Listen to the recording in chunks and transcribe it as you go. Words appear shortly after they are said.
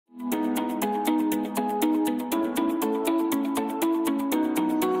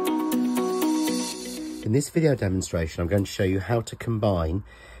In this video demonstration, I'm going to show you how to combine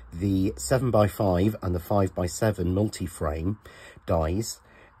the 7x5 and the 5x7 multi-frame dies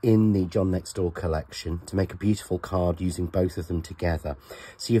in the John Next Door collection to make a beautiful card using both of them together.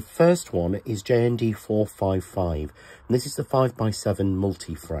 So your first one is JND455, and this is the 5x7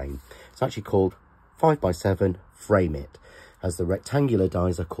 multi-frame. It's actually called 5x7 Frame It, as the rectangular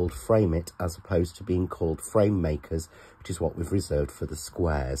dies are called Frame It as opposed to being called Frame Makers, which is what we've reserved for the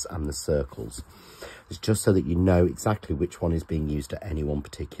squares and the circles. It's just so that you know exactly which one is being used at any one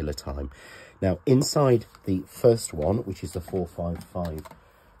particular time. Now, inside the first one, which is the 455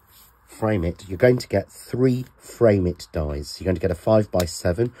 Frame It, you're going to get 3 Frame It dies. You're going to get a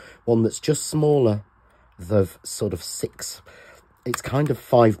 5x7, one that's just smaller, the sort of 6. It's kind of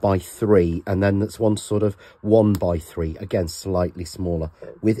 5x3, and then that's one sort of 1x3, again slightly smaller,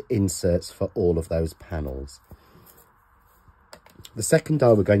 with inserts for all of those panels. The second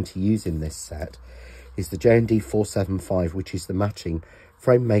die we're going to use in this set is the JND475, which is the matching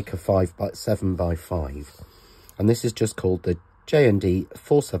Frame Maker 7x5, and this is just called the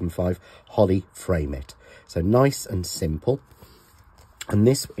JND475 Holly Frame It. So nice and simple. And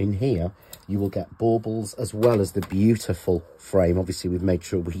this in here, you will get baubles as well as the beautiful frame. Obviously, we've made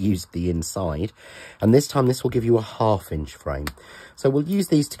sure we used the inside. And this time, this will give you a 1/2 inch frame. So we'll use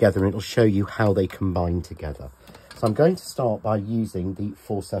these together and it'll show you how they combine together. So I'm going to start by using the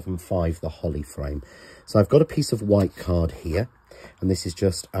 475, the Holly frame. So I've got a piece of white card here. And this is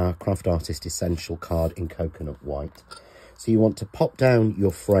just our Craft Artist Essential card in coconut white. So you want to pop down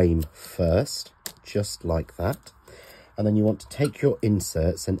your frame first, just like that. And then you want to take your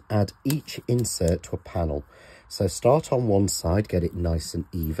inserts and add each insert to a panel. So start on one side, get it nice and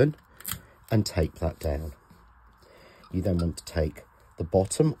even, and tape that down. You then want to take the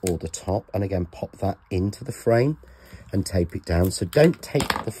bottom or the top and again pop that into the frame and tape it down. So don't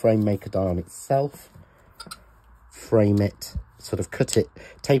tape the Frame Maker die on itself. Frame it, sort of cut it,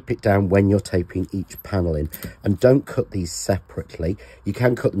 tape it down when you're taping each panel in, and don't cut these separately. You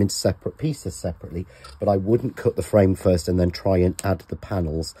can cut them into separate pieces separately, but I wouldn't cut the frame first and then try and add the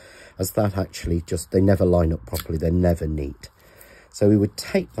panels, as that actually just, they never line up properly, they're never neat. So we would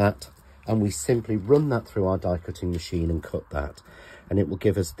take that and we simply run that through our die cutting machine and cut that, and it will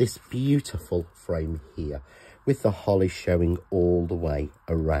give us this beautiful frame here with the holly showing all the way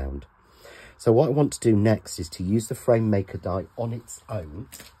around. So what I want to do next is to use the Frame Maker die on its own.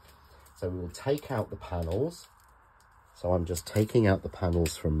 So we will take out the panels. So I'm just taking out the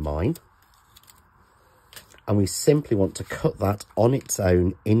panels from mine. And we simply want to cut that on its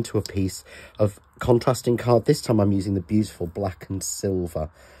own into a piece of contrasting card. This time I'm using the beautiful black and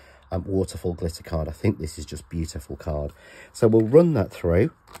silver waterfall glitter card. I think this is just beautiful card. So we'll run that through.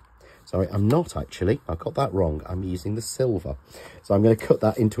 Sorry, I'm not actually. I got that wrong. I'm using the silver. So I'm going to cut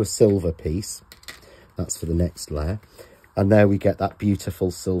that into a silver piece. That's for the next layer. And there we get that beautiful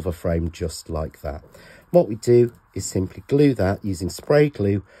silver frame just like that. What we do is simply glue that using spray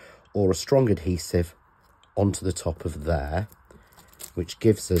glue or a strong adhesive onto the top of there, which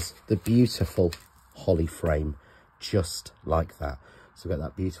gives us the beautiful holly frame just like that. So we've got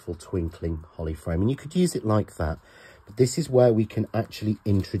that beautiful twinkling holly frame. And you could use it like that. But this is where we can actually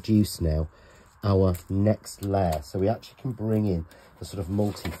introduce now our next layer. So we actually can bring in the sort of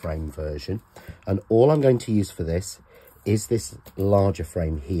multi-frame version. And all I'm going to use for this is this larger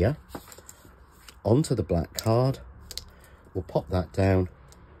frame here onto the black card. We'll pop that down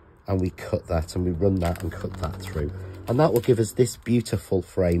and we cut that and we run that and cut that through. And that will give us this beautiful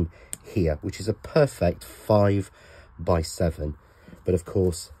frame here, which is a perfect 5x7. But of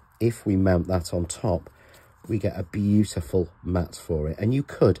course, if we mount that on top, we get a beautiful mat for it. And you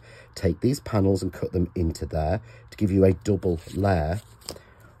could take these panels and cut them into there to give you a double layer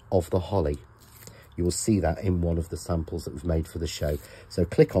of the holly. You will see that in one of the samples that we've made for the show. So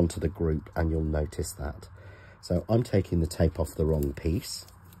click onto the group and you'll notice that. So I'm taking the tape off the wrong piece.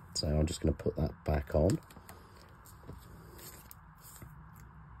 So I'm just going to put that back on,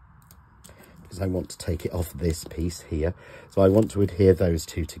 because I want to take it off this piece here. So I want to adhere those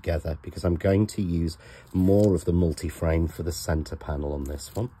two together because I'm going to use more of the multi-frame for the center panel on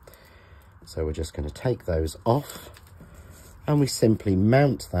this one. So we're just going to take those off and we simply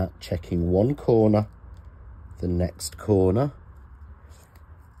mount that, checking one corner, the next corner,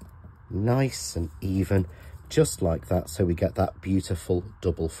 nice and even, just like that. So we get that beautiful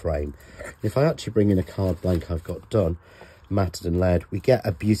double frame. If I actually bring in a card blank I've got done, matted and layered, we get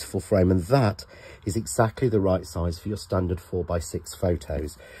a beautiful frame, and that is exactly the right size for your standard 4x6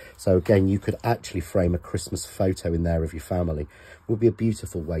 photos. So again, you could actually frame a Christmas photo in there of your family. It would be a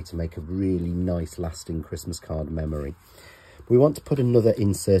beautiful way to make a really nice lasting Christmas card memory. We want to put another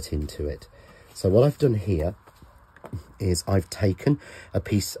insert into it. So what I've done here is I've taken a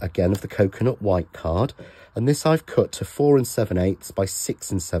piece again of the coconut white card, and this I've cut to 4 7/8 by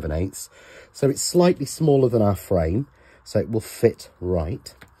 6 7/8, so it's slightly smaller than our frame, so it will fit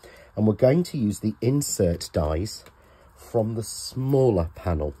right. And we're going to use the insert dies from the smaller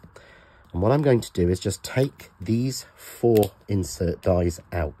panel. And what I'm going to do is just take these 4 insert dies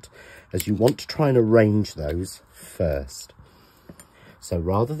out, as you want to try and arrange those first. So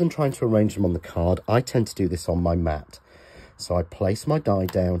rather than trying to arrange them on the card, I tend to do this on my mat. So I place my die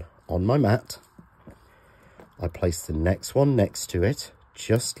down on my mat. I place the next one next to it,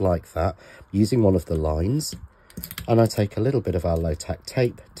 just like that, using one of the lines. And I take a little bit of our low-tack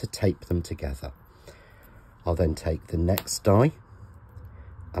tape to tape them together. I'll then take the next die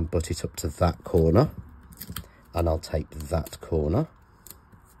and butt it up to that corner, and I'll tape that corner.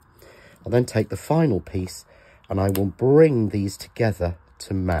 I'll then take the final piece and I will bring these together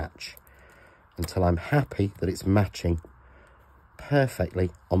to match until I'm happy that it's matching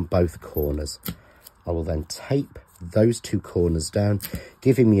perfectly on both corners. I will then tape those 2 corners down,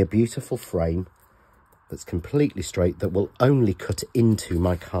 giving me a beautiful frame that's completely straight that will only cut into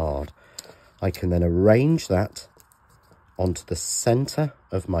my card. I can then arrange that onto the center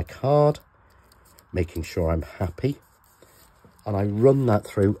of my card, making sure I'm happy, and I run that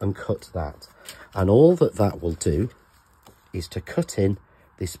through and cut that. And all that will do is to cut in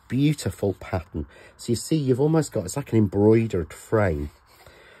this beautiful pattern. So you see, you've almost got, it's like an embroidered frame.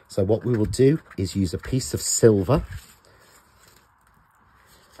 So what we will do is use a piece of silver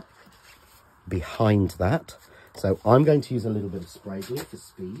behind that. So I'm going to use a little bit of spray glue for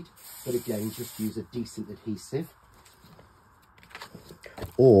speed, but again, just use a decent adhesive.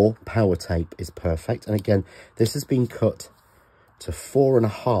 Or power tape is perfect. And again, this has been cut to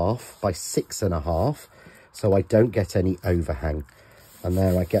 4.5 by 6.5, so I don't get any overhang. And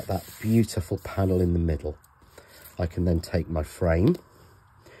there I get that beautiful panel in the middle. I can then take my frame,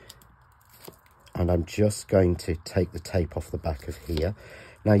 and I'm just going to take the tape off the back of here.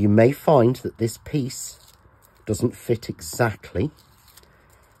 Now you may find that this piece doesn't fit exactly,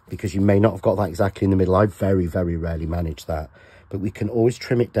 because you may not have got that exactly in the middle. I very, very rarely manage that, but we can always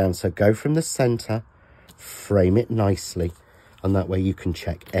trim it down. So go from the center, frame it nicely, and that way you can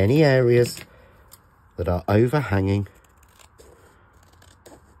check any areas that are overhanging,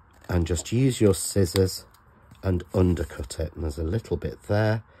 and just use your scissors and undercut it. And there's a little bit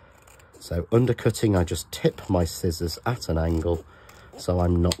there. So undercutting, I just tip my scissors at an angle, so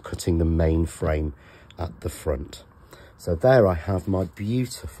I'm not cutting the main frame at the front. So there I have my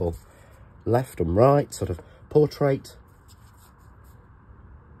beautiful left and right sort of portrait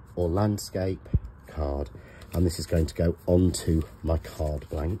or landscape card. And this is going to go onto my card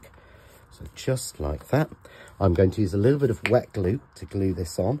blank. So just like that. I'm going to use a little bit of wet glue to glue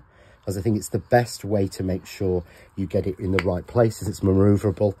this on, as I think it's the best way to make sure you get it in the right places. It's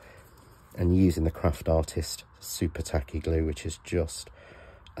maneuverable, and using the Craft Artist Super Tacky Glue, which is just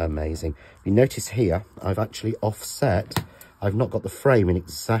amazing. You notice here, I've actually offset. I've not got the frame in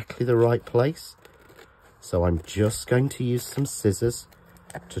exactly the right place. So I'm just going to use some scissors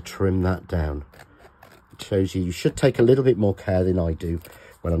to trim that down. It shows you should take a little bit more care than I do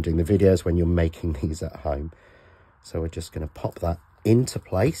when I'm doing the videos, when you're making these at home. So we're just going to pop that into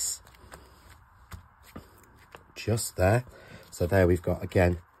place. Just there. So there we've got,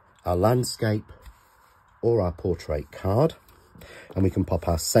 again, our landscape or our portrait card. And we can pop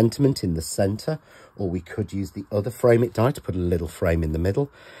our sentiment in the center, or we could use the other frame it die to put a little frame in the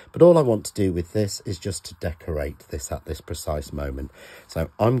middle. But all I want to do with this is just to decorate this at this precise moment. So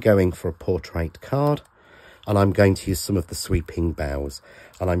I'm going for a portrait card, and I'm going to use some of the sweeping boughs,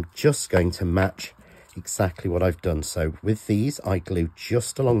 and I'm just going to match exactly what I've done. So with these, I glue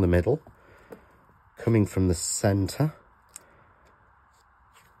just along the middle, coming from the center,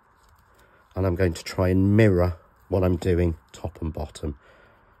 and I'm going to try and mirror what I'm doing top and bottom.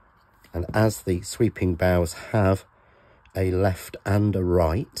 And as the sweeping boughs have a left and a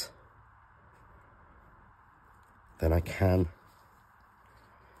right, then I can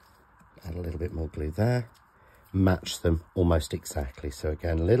add a little bit more glue there, match them almost exactly. So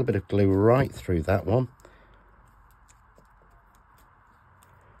again, a little bit of glue right through that one,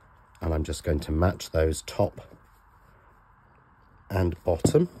 and I'm just going to match those top and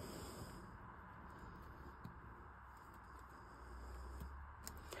bottom.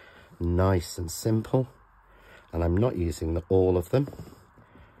 Nice and simple. And I'm not using all of them.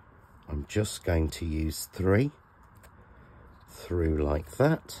 I'm just going to use 3 through like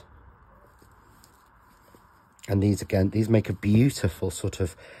that. And these, again, these make a beautiful sort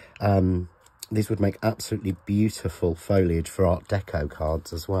of, these would make absolutely beautiful foliage for Art Deco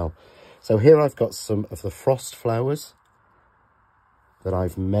cards as well. So here I've got some of the frost flowers that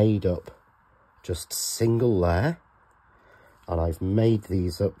I've made up just single layer, and I've made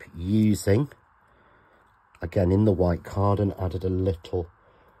these up using, again in the white card, and added a little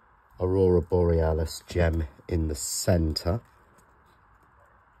Aurora Borealis gem in the centre.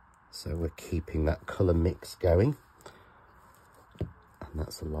 So we're keeping that colour mix going. And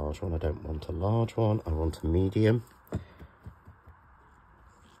that's a large one. I don't want a large one, I want a medium.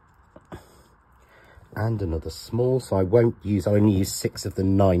 And another small, so I only use 6 of the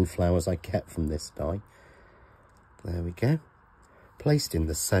 9 flowers I kept from this die. There we go. Placed in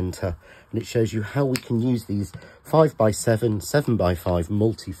the centre, and it shows you how we can use these 5x7, 7x5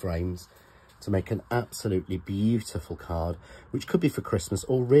 multi-frames to make an absolutely beautiful card, which could be for Christmas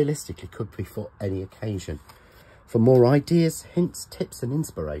or realistically could be for any occasion. For more ideas, hints, tips and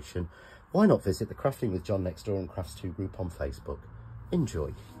inspiration, why not visit the Crafting with John Next Door and Crafts2 group on Facebook.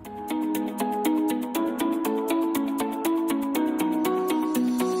 Enjoy.